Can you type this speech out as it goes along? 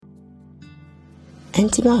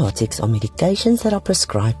Antibiotics are medications that are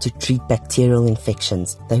prescribed to treat bacterial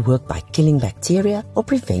infections. They work by killing bacteria or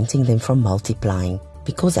preventing them from multiplying.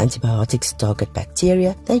 Because antibiotics target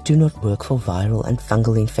bacteria, they do not work for viral and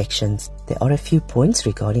fungal infections. There are a few points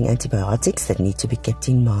regarding antibiotics that need to be kept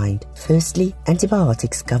in mind. Firstly,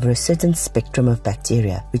 antibiotics cover a certain spectrum of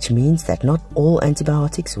bacteria, which means that not all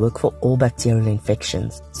antibiotics work for all bacterial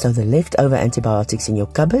infections. So the leftover antibiotics in your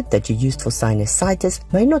cupboard that you used for sinusitis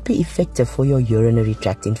may not be effective for your urinary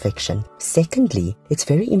tract infection. Secondly, it's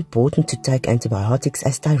very important to take antibiotics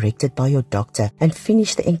as directed by your doctor and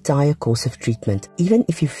finish the entire course of treatment, even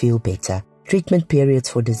if you feel better. Treatment periods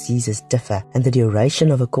for diseases differ, and the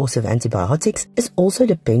duration of a course of antibiotics is also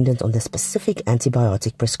dependent on the specific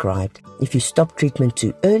antibiotic prescribed. If you stop treatment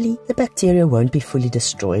too early, the bacteria won't be fully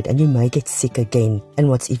destroyed and you may get sick again. And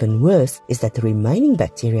what's even worse is that the remaining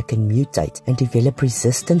bacteria can mutate and develop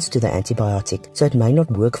resistance to the antibiotic, so it may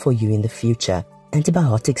not work for you in the future.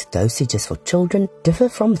 Antibiotics dosages for children differ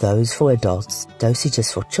from those for adults.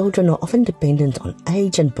 Dosages for children are often dependent on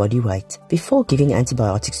age and body weight. Before giving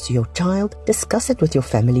antibiotics to your child, discuss it with your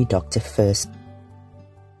family doctor first.